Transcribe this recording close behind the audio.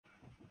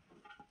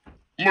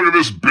Look at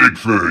this big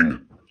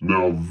thing.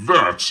 Now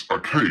that's a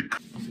cake.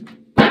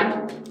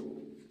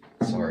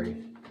 Sorry.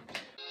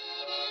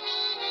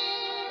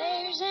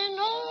 There's an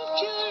old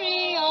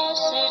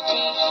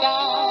curiosity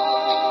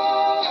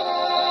shop.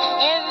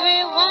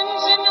 Every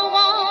once in a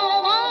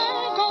while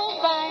I go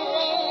by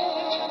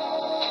there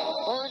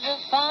for the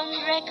fond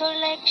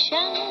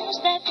recollections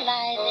that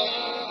lie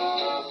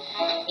there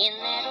in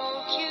that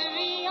old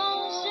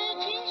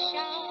curiosity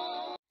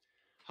shop.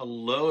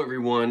 Hello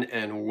everyone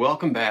and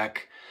welcome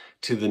back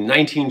to the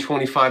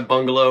 1925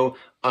 bungalow.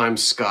 I'm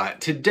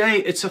Scott. Today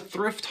it's a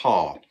thrift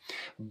haul,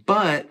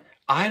 but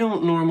I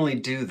don't normally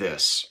do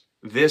this.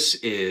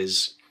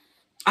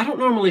 I don't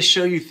normally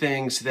show you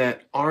things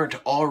that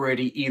aren't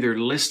already either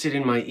listed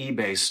in my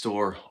eBay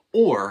store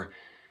or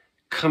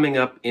coming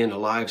up in a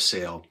live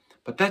sale,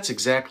 but that's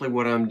exactly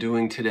what I'm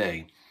doing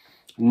today.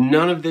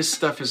 None of this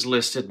stuff is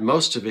listed.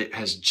 Most of it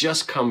has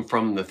just come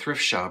from the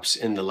thrift shops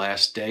in the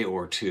last day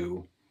or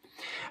two.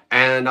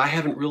 And I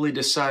haven't really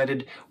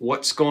decided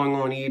what's going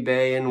on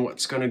eBay and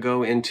what's going to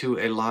go into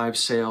a live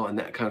sale and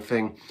that kind of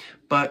thing.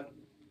 But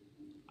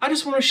I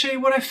just want to show you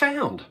what I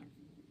found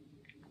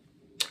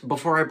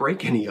before I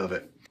break any of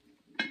it.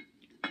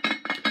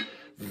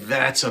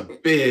 That's a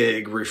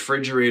big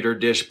refrigerator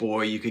dish,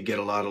 boy. You could get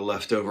a lot of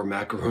leftover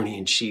macaroni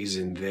and cheese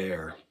in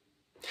there.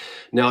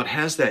 Now it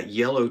has that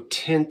yellow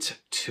tint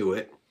to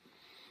it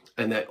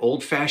and that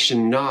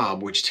old-fashioned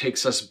knob, which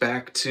takes us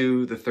back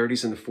to the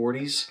 30s and the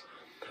 40s.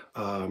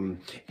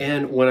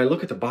 And when I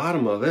look at the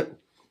bottom of it,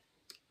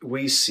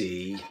 we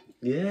see,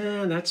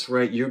 yeah, that's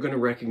right. You're going to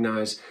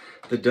recognize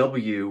the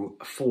W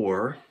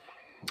for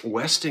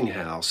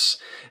Westinghouse.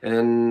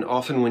 And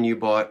often when you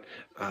bought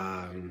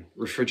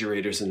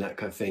refrigerators and that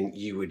kind of thing,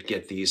 you would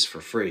get these for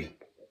free.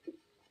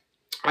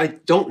 I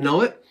don't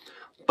know it,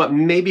 but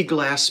maybe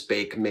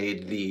Glassbake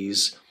made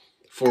these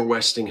for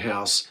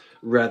Westinghouse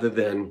rather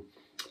than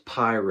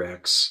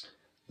Pyrex.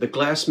 The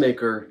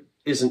glassmaker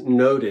isn't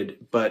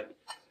noted, but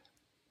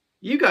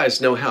you guys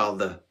know how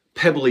the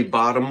pebbly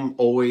bottom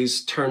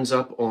always turns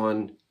up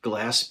on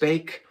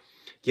Glassbake?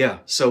 Yeah,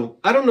 so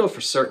I don't know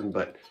for certain,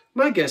 but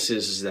my guess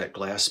is that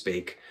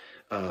Glassbake,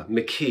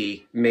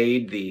 McKee,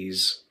 made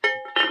these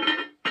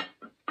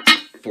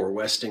for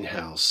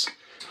Westinghouse.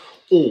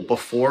 Oh,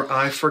 before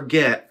I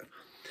forget,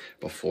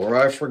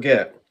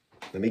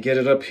 let me get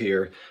it up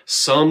here.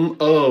 Some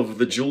of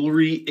the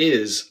jewelry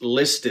is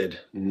listed.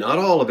 Not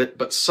all of it,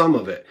 but some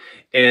of it.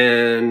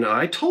 And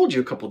I told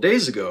you a couple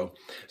days ago,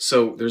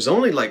 so there's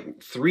only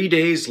like 3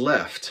 days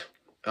left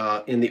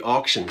in the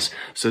auctions.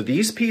 So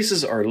these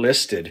pieces are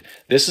listed.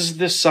 This is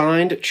the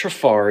signed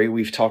Trifari.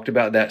 We've talked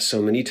about that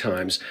so many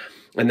times.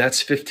 And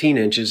that's 15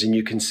 inches, and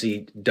you can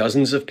see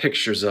dozens of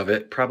pictures of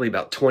it, probably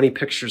about 20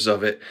 pictures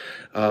of it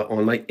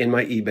in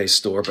my eBay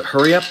store. But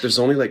hurry up, there's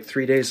only like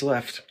 3 days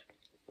left.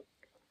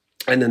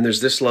 And then there's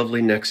this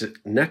lovely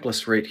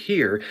necklace right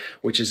here,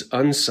 which is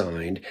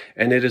unsigned,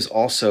 and it is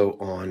also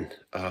on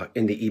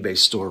in the eBay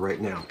store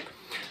right now.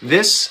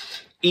 This,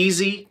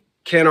 easy,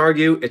 can't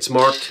argue, it's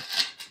marked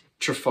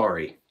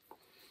Trifari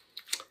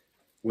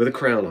with a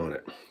crown on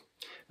it.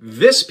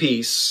 This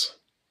piece,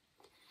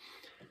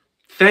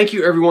 thank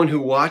you everyone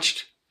who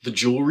watched the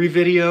jewelry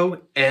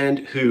video and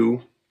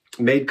who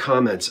made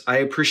comments. I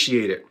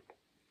appreciate it.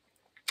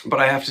 But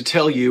I have to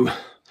tell you,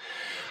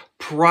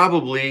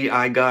 probably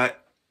I got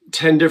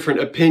 10 different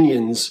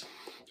opinions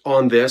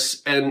on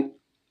this, and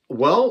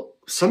well,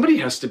 somebody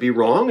has to be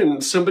wrong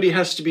and somebody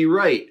has to be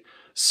right.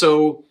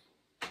 So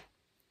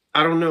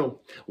I don't know.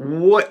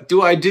 What do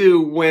I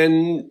do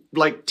when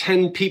like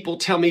 10 people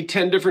tell me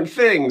 10 different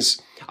things?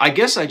 I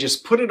guess I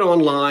just put it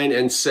online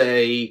and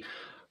say,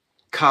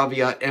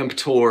 caveat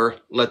emptor,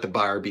 let the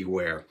buyer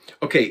beware.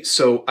 Okay,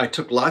 so I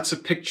took lots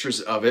of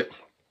pictures of it.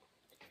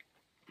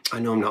 I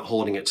know I'm not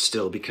holding it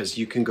still because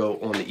you can go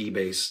on the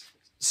eBay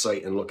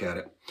site and look at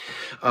it.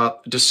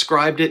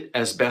 Described it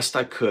as best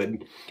I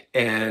could,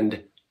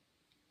 and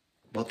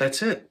well,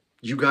 that's it.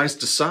 You guys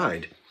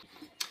decide.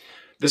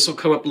 This will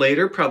come up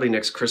later, probably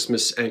next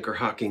Christmas, anchor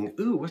hocking.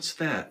 Ooh, what's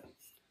that?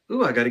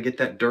 Ooh, I got to get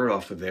that dirt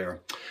off of there.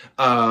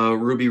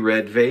 Ruby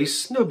red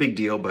vase, no big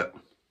deal, but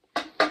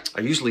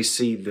I usually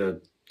see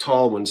the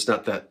tall ones,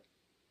 not that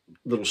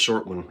little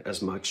short one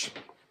as much.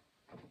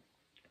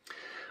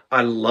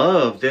 I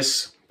love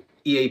this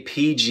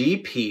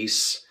EAPG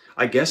piece.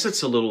 I guess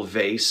it's a little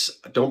vase.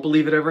 I don't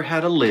believe it ever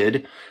had a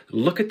lid.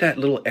 Look at that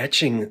little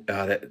etching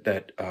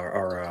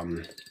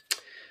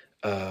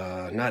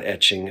not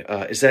etching.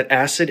 Is that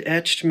acid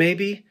etched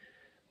maybe?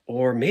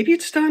 Or maybe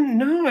it's done,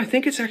 no, I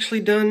think it's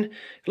actually done.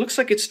 It looks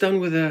like it's done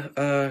with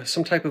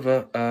some type of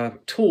a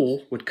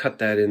tool would cut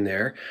that in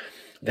there.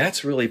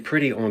 That's really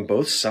pretty on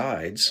both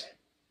sides.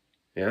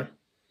 Yeah.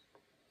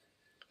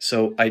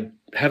 So I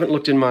haven't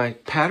looked in my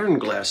pattern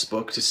glass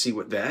book to see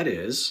what that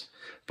is,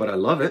 but I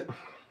love it.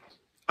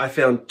 I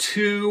found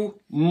 2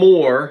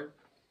 more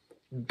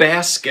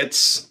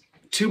baskets,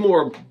 2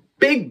 more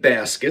big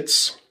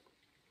baskets.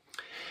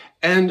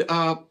 And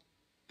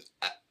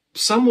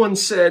someone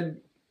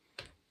said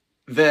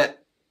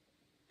that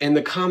in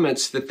the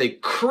comments that they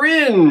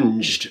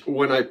cringed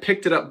when I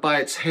picked it up by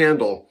its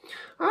handle.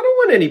 I don't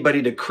want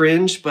anybody to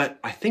cringe, but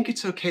I think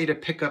it's okay to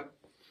pick up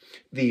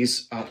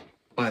these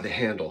by the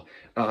handle.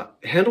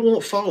 Handle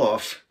won't fall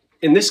off.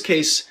 In this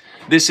case,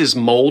 this is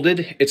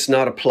molded. It's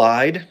not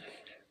applied.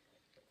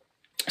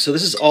 So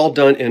this is all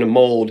done in a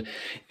mold.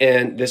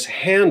 And this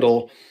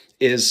handle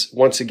is,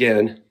 once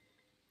again,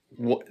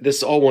 this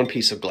is all one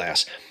piece of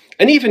glass.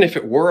 And even if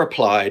it were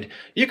applied,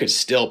 you could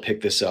still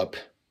pick this up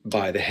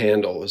by the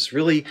handle. It's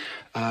really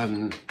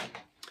no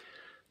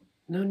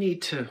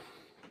need to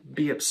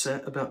be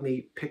upset about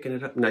me picking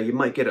it up. Now, you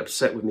might get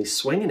upset with me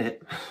swinging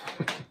it.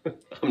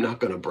 I'm not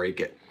going to break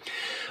it.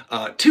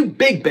 Two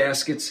big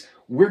baskets.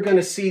 We're going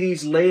to see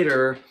these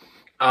later.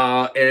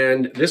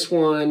 And this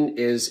one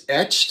is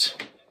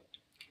etched.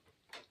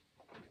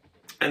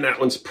 And that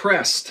one's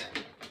pressed.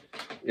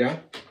 Yeah?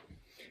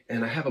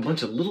 And I have a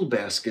bunch of little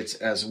baskets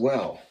as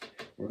well.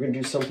 We're going to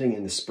do something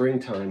in the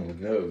springtime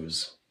with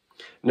those.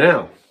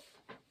 Now,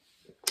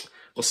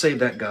 we'll save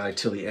that guy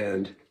till the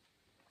end.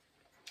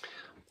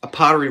 A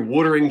pottery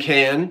watering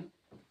can.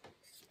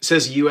 It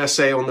says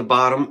USA on the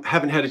bottom.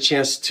 Haven't had a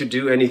chance to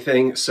do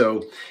anything,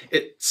 so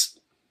it's,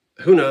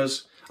 who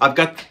knows. I've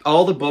got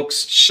all the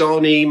books,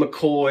 Shawnee,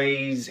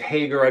 McCoy's,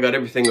 Hager, I got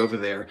everything over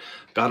there.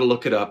 Got to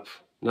look it up.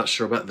 Not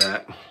sure about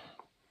that.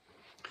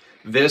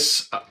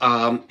 This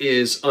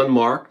is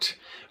unmarked,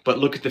 but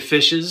look at the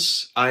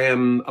fishes. I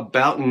am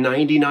about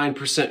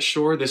 99%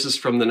 sure this is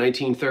from the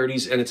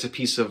 1930s, and it's a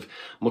piece of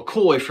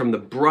McCoy from the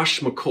Brush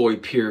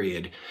McCoy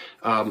period.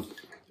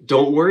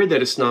 Don't worry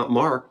that it's not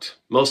marked.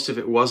 Most of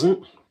it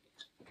wasn't.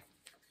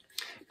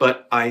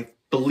 But I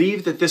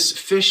believe that this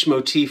fish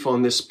motif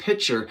on this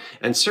picture,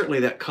 and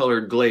certainly that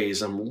colored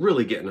glaze, I'm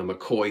really getting a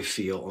McCoy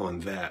feel on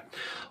that.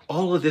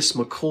 All of this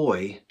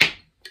McCoy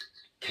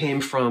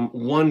came from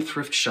one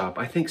thrift shop.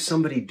 I think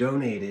somebody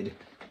donated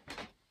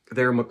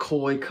their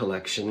McCoy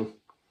collection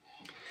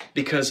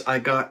because I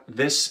got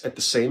this at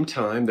the same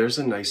time. There's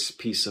a nice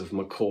piece of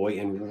McCoy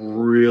in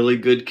really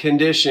good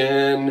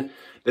condition.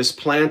 This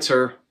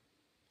planter.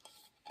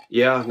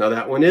 Yeah, now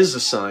that one is a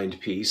signed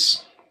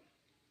piece.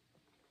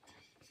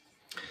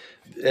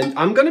 And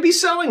I'm going to be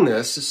selling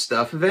this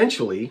stuff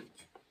eventually.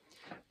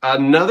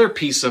 Another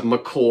piece of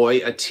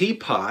McCoy, a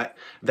teapot.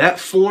 That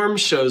form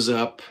shows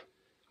up,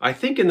 I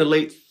think, in the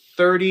late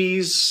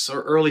 30s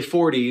or early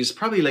 40s,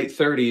 probably late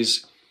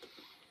 30s.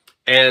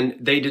 And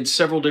they did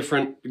several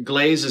different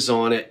glazes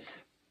on it.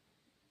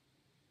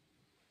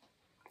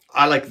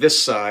 I like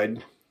this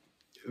side.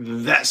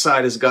 That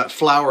side has got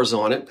flowers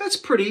on it. That's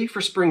pretty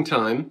for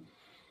springtime.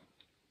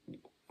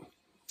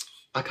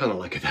 I kind of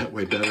like it that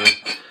way better.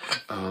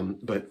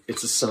 But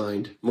it's a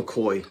signed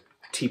McCoy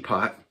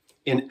teapot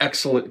in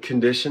excellent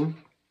condition.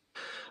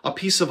 A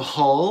piece of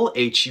Hull,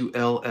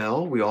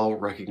 H-U-L-L. We all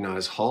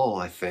recognize Hull,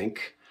 I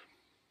think,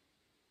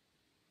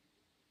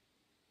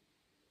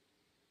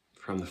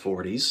 from the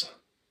 40s.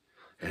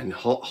 And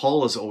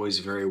Hull is always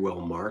very well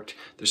marked.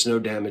 There's no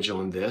damage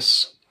on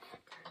this.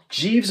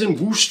 Jeeves and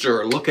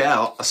Wooster, look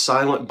out. A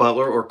silent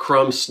butler or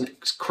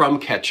crumb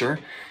catcher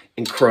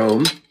in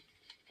chrome.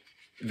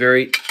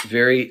 Very,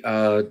 very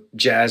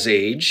jazz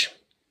age.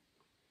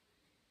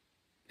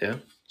 Yeah,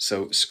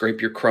 so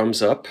scrape your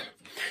crumbs up.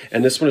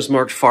 And this one is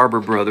marked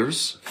Farber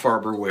Brothers,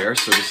 Farberware.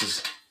 So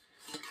this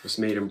was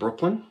made in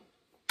Brooklyn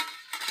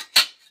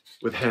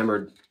with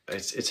hammered,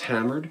 it's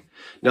hammered.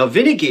 Now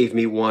Vinny gave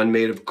me one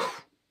made of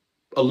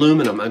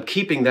aluminum. I'm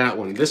keeping that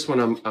one. This one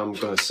I'm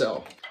going to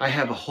sell. I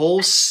have a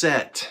whole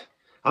set.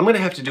 I'm going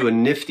to have to do a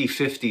Nifty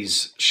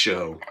 50s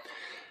show.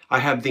 I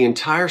have the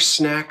entire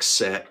snack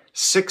set,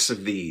 6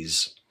 of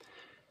these.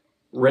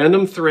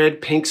 Random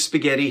Thread, Pink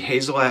Spaghetti,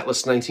 Hazel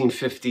Atlas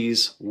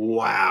 1950s.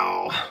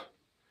 Wow.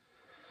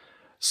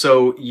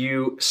 So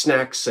you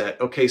snack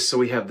set. Okay, so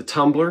we have the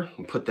tumbler.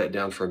 I'll put that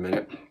down for a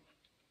minute.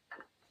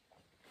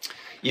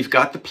 You've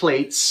got the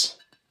plates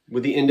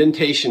with the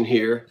indentation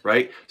here,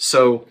 right?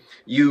 So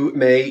you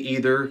may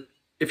either,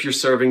 if you're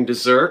serving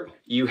dessert,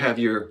 you have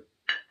your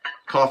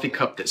coffee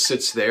cup that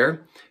sits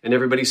there, and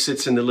everybody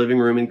sits in the living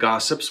room and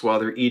gossips while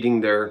they're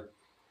eating their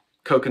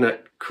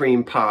coconut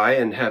cream pie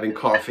and having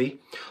coffee.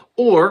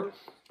 Or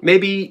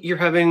maybe you're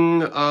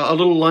having a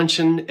little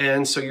luncheon,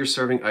 and so you're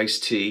serving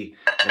iced tea,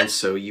 and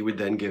so you would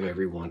then give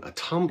everyone a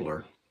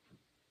tumbler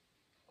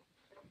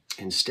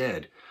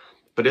instead.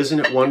 But isn't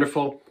it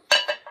wonderful?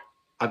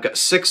 I've got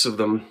 6 of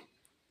them,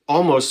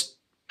 almost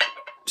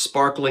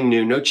sparkling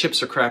new, no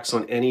chips or cracks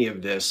on any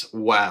of this.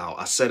 Wow,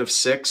 a set of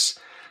 6.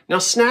 Now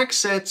snack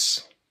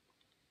sets,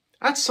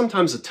 that's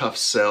sometimes a tough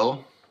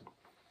sell,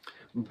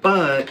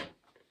 but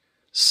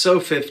so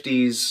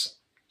 50s,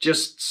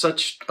 just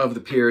such of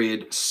the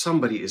period,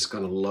 somebody is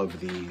going to love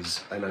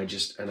these, and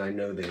I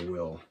know they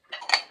will.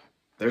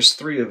 There's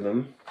 3 of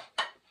them.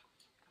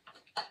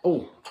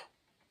 Oh,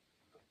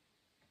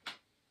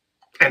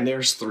 and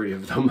there's 3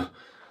 of them.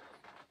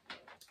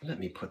 Let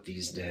me put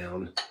these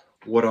down.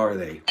 What are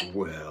they?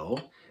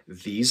 Well,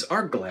 these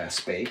are glass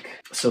bake,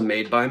 so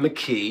made by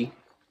McKee.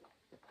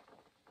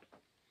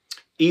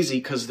 Easy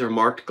because they're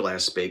marked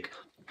glass bake.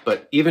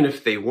 But even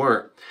if they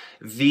weren't,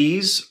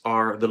 these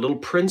are the little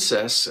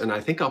princess, and I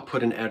think I'll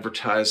put an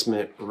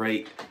advertisement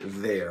right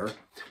there.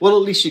 Well,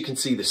 at least you can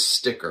see the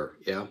sticker,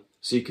 yeah?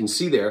 So you can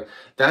see there,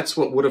 that's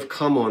what would have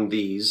come on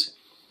these.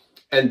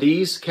 And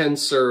these can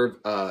serve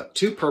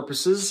two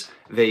purposes.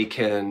 They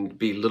can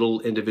be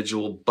little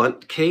individual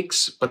bundt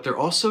cakes, but they're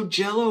also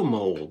Jell-O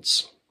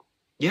molds.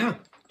 Yeah,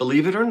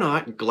 believe it or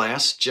not,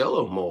 glass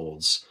Jell-O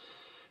molds.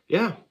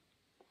 Yeah.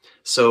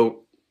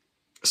 So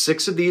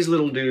 6 of these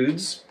little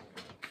dudes.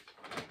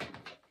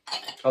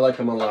 I like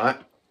them a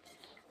lot.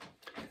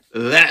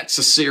 That's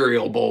a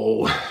cereal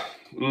bowl.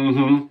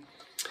 An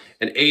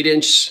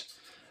 8-inch,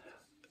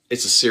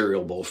 it's a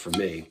cereal bowl for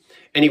me.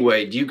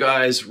 Anyway, do you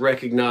guys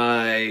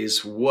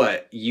recognize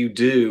what you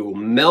do?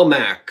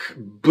 Melmac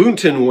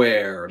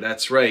Boontonware,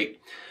 that's right.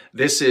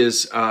 This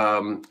is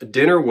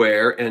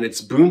dinnerware, and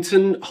it's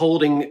Boonton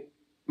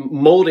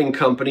Molding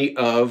Company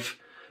of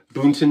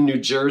Boonton, New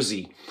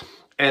Jersey.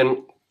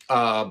 And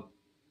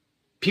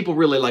people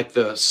really like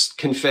the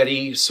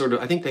confetti sort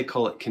of, I think they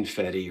call it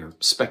confetti or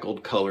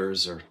speckled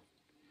colors or,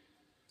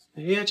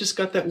 yeah, just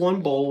got that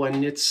one bowl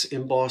and it's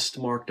embossed,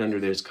 marked under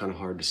there. It's kind of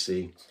hard to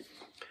see.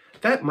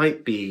 That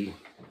might be,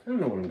 I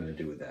don't know what I'm going to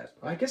do with that.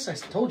 I guess I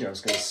told you I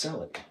was going to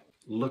sell it.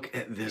 Look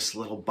at this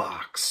little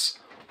box.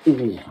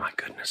 Oh my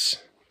goodness.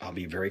 I'll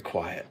be very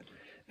quiet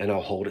and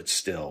I'll hold it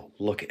still.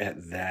 Look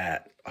at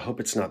that. I hope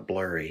it's not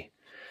blurry.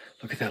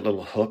 Look at that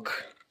little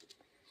hook.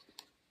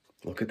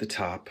 Look at the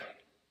top.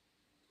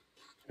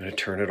 I'm going to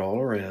turn it all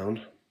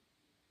around.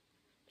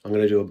 I'm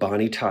going to do a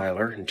Bonnie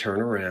Tyler and turn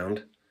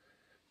around.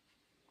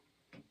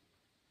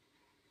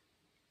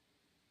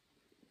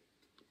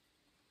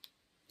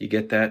 You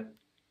get that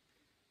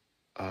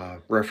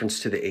reference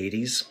to the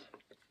 80s?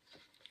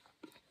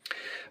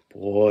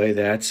 Boy,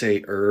 that's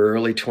a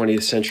early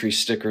 20th century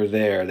sticker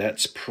there.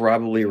 That's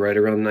probably right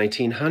around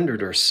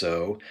 1900 or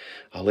so.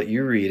 I'll let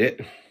you read it.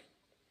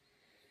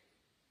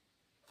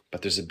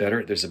 But there's a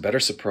better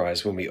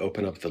surprise when we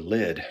open up the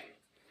lid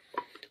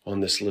on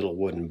this little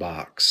wooden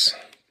box.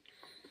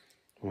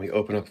 When we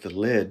open up the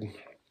lid,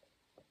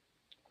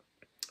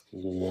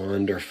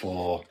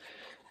 wonderful.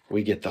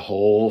 We get the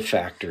whole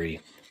factory.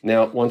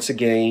 Now, once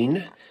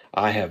again,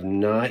 I have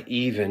not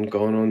even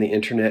gone on the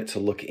internet to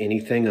look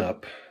anything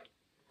up.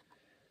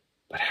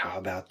 But how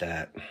about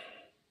that?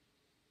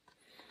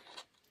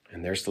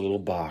 And there's the little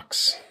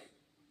box.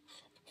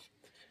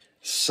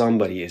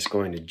 Somebody is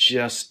going to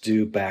just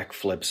do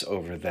backflips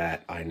over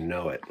that. I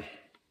know it.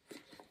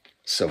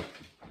 So,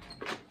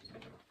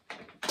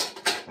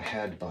 I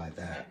had to buy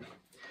that.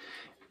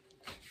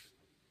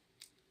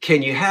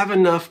 Can you have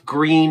enough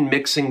green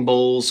mixing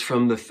bowls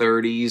from the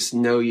 30s?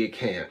 No, you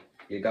can't.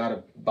 You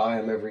gotta buy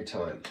them every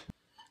time.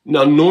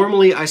 Now,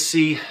 normally I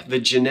see the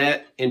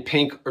Jeanette in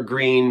pink or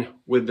green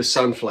with the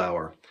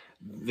sunflower.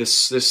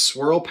 This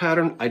swirl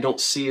pattern, I don't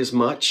see as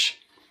much,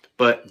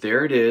 but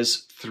there it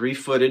is,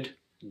 3-footed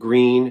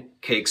green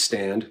cake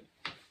stand.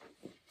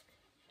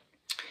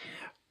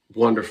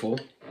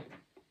 Wonderful.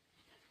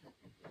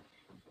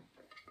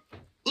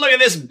 Look at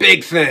this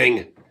big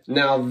thing.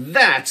 Now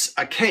that's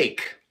a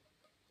cake.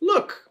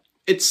 Look,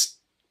 it's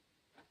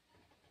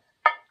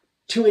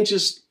 2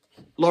 inches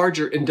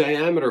larger in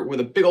diameter with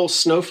a big old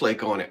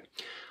snowflake on it.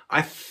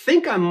 I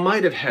think I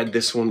might have had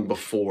this one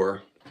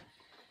before.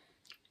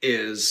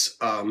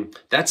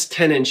 That's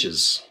 10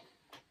 inches.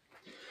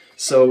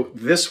 So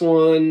this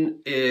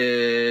one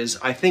is,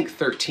 I think,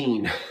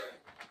 13.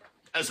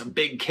 That's a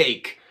big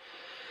cake.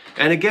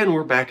 And again,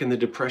 we're back in the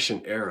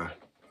Depression era.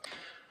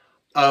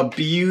 A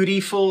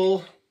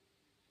beautiful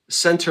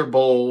center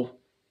bowl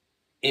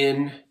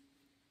in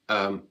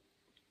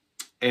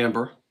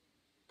amber.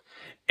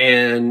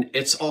 And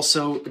it's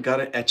also got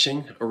an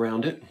etching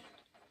around it.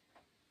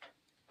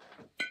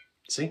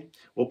 See,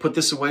 we'll put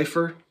this away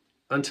for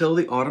until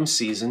the autumn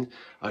season.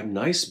 A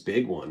nice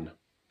big one,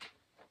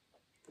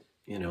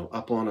 you know,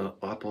 up on a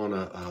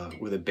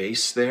with a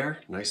base there.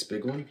 Nice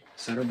big one,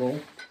 center bowl.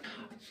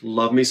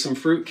 Love me some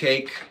fruit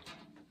cake.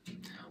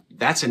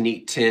 That's a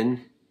neat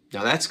tin.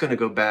 Now that's going to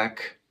go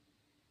back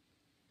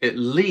at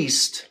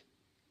least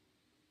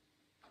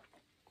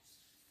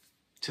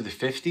to the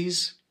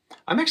 50s.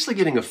 I'm actually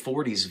getting a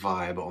 40s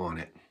vibe on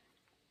it.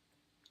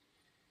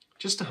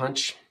 Just a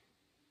hunch.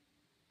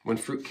 When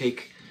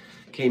fruitcake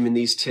came in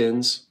these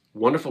tins,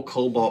 wonderful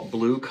cobalt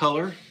blue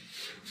color.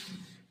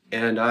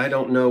 And I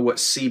don't know what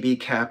CB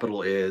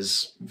Capital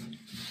is.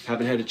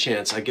 Haven't had a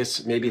chance. I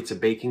guess maybe it's a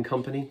baking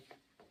company.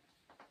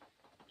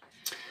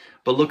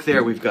 But look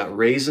there, we've got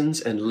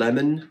raisins and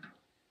lemon,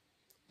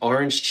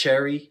 orange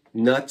cherry,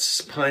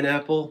 nuts,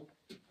 pineapple.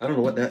 I don't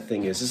know what that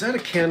thing is. Is that a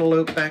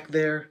cantaloupe back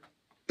there?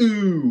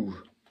 Ooh.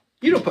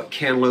 You don't put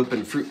cantaloupe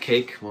in fruit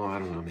cake. Well, I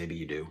don't know, maybe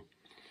you do.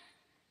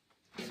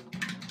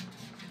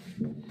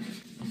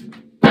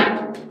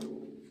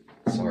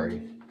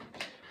 Sorry.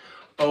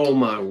 Oh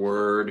my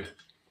word.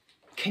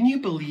 Can you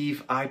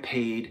believe I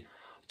paid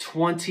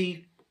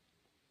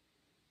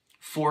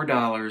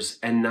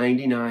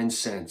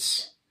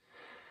 $24.99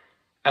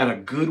 at a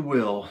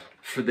Goodwill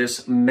for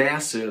this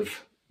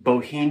massive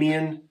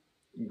Bohemian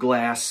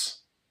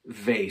glass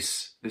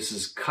vase. This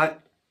is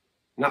cut,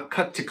 not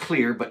cut to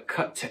clear, but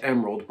cut to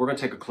emerald. We're going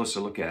to take a closer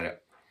look at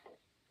it.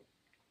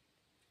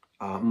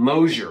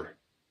 Moser,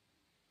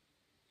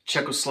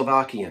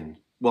 Czechoslovakian,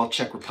 well,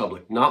 Czech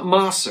Republic, not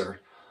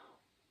Moser,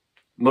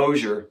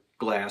 Moser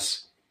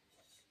glass,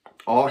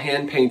 all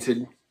hand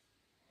painted.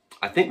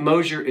 I think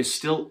Moser is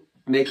still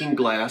making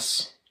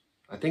glass.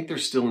 I think they're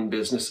still in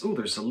business. Oh,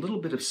 there's a little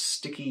bit of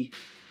sticky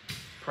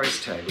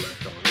price tag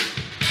left on it.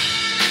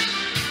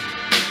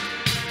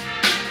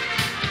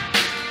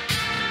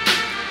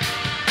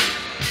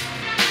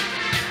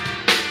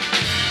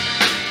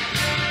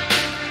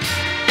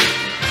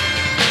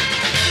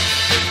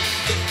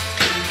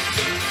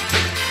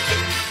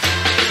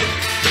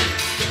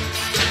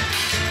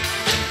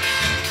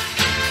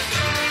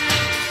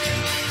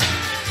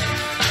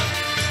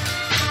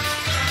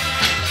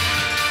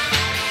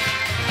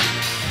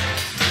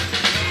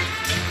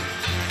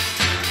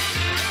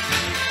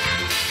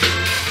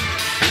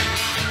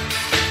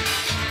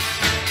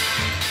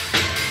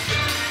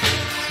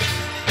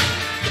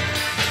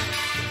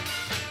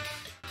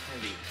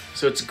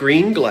 So it's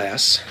green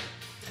glass,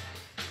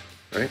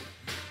 right?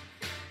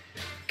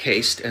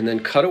 Cased and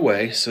then cut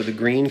away so the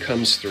green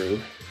comes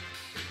through.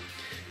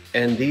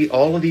 And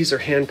all of these are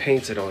hand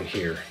painted on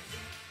here.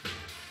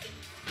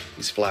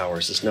 These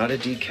flowers. It's not a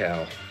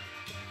decal.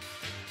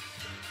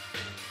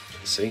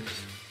 See?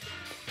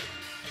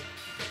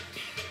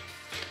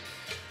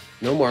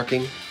 No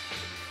marking,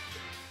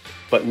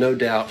 but no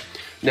doubt.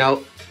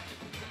 Now,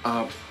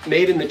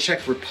 made in the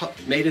Czech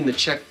Republic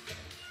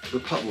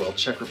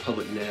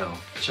now,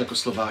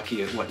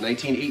 Czechoslovakia, what,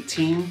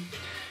 1918?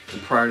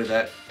 And prior to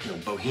that, you know,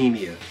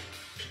 Bohemia.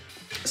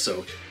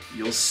 So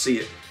you'll see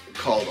it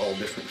called all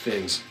different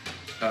things.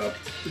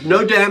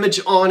 No damage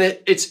on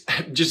it. It's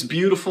just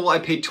beautiful. I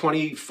paid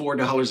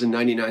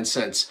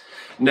 $24.99.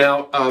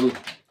 Now,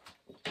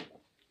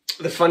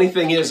 the funny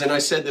thing is, and I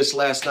said this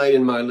last night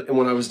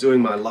when I was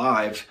doing my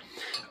live,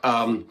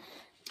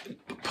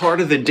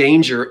 part of the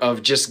danger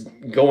of just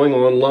going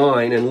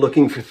online and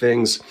looking for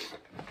things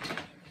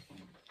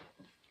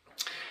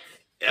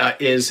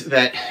is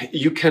that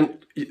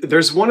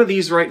there's one of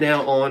these right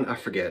now on, I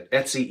forget,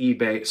 Etsy,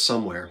 eBay,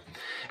 somewhere,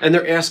 and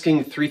they're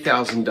asking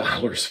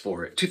 $3,000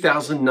 for it,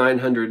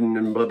 $2,900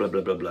 and blah, blah,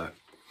 blah, blah, blah.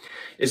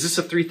 Is this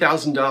a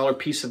 $3,000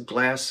 piece of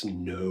glass?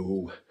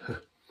 No.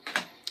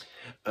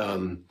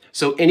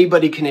 So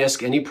anybody can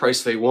ask any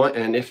price they want,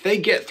 and if they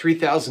get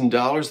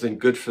 $3,000, then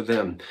good for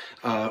them.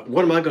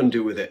 What am I going to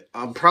do with it?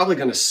 I'm probably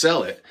going to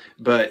sell it,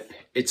 but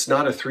it's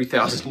not a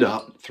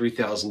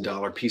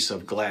 $3,000 piece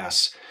of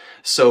glass.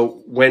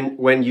 So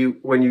when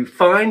you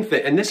find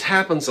that, and this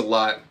happens a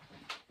lot,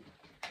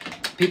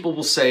 people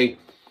will say,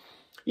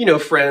 you know,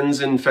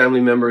 friends and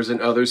family members and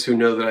others who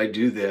know that I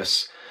do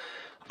this,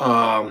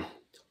 oh,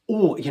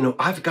 you know,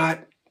 I've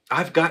got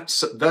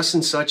thus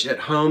and such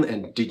at home,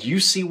 and did you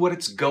see what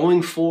it's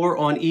going for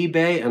on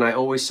eBay? And I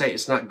always say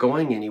it's not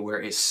going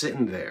anywhere, it's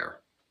sitting there.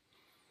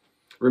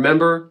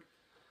 Remember,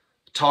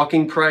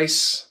 talking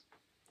price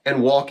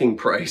and walking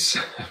price.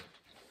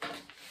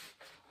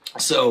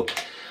 So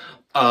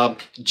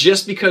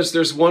just because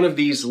there's one of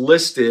these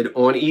listed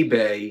on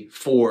eBay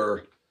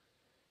for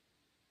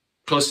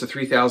close to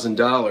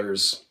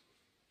 $3,000,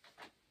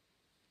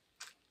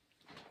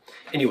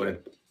 anyway,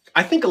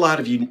 I think a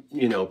lot of you,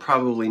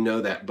 probably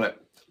know that,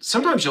 but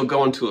sometimes you'll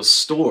go into a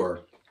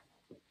store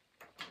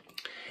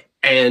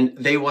and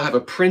they will have a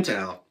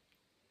printout,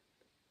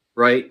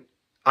 right?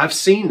 I've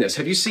seen this.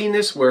 Have you seen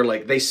this where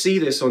like they see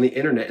this on the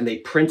internet and they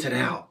print it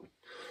out?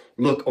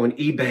 Look, on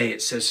eBay,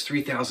 it says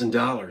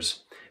 $3,000.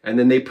 And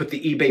then they put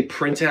the eBay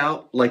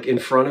printout like in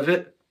front of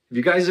it. Have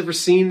you guys ever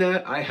seen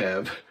that? I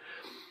have.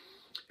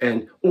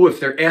 And, oh,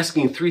 if they're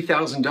asking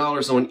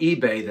 $3,000 on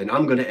eBay, then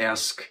I'm going to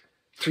ask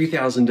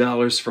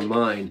 $3,000 for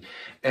mine.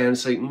 And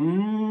say,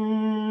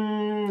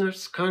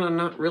 that's kind of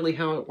not really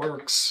how it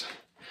works.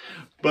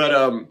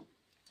 But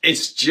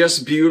it's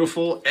just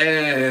beautiful.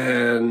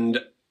 And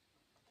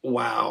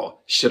wow,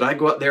 should I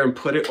go out there and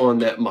put it on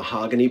that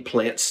mahogany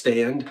plant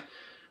stand?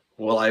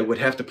 Well, I would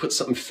have to put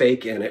something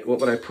fake in it. What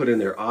would I put in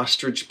there?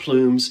 Ostrich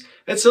plumes?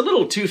 It's a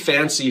little too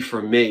fancy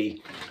for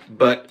me,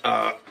 but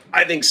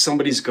I think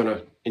somebody's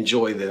gonna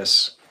enjoy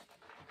this.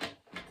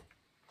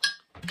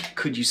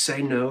 Could you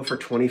say no for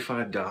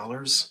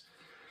 $25?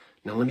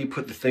 Now let me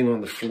put the thing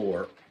on the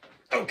floor.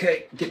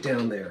 Okay, get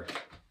down there.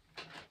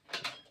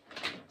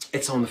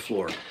 It's on the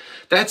floor.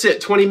 That's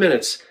it, 20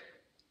 minutes.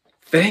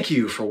 Thank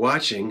you for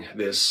watching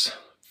this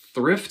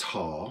thrift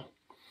haul.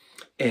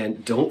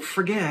 And don't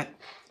forget,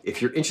 if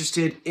you're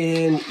interested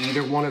in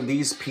either one of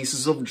these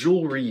pieces of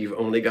jewelry, you've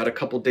only got a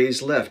couple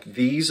days left.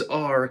 These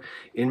are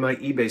in my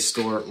eBay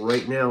store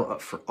right now up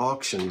for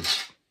auction.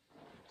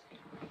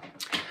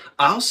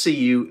 I'll see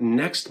you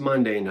next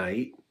Monday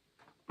night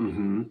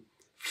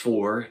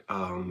for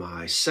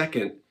my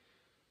second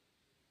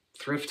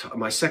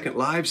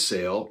live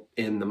sale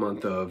in the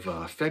month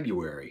of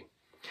February.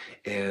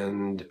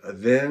 And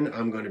then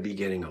I'm going to be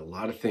getting a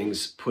lot of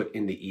things put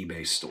in the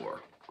eBay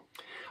store.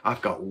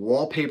 I've got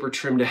wallpaper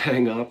trim to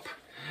hang up.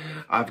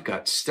 I've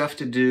got stuff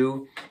to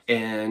do,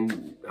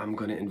 and I'm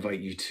going to invite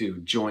you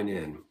to join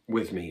in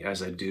with me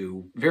as I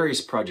do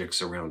various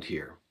projects around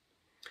here.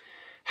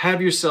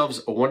 Have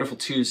yourselves a wonderful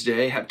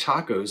Tuesday. Have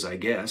tacos, I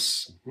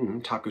guess.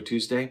 Taco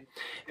Tuesday.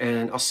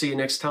 And I'll see you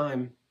next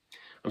time.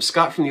 I'm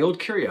Scott from the Old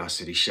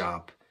Curiosity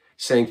Shop,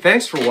 saying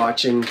thanks for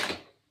watching.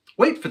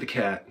 Wait for the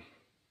cat.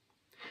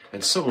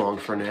 And so long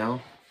for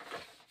now.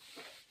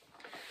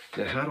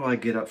 Now, how do I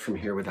get up from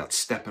here without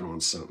stepping on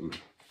something?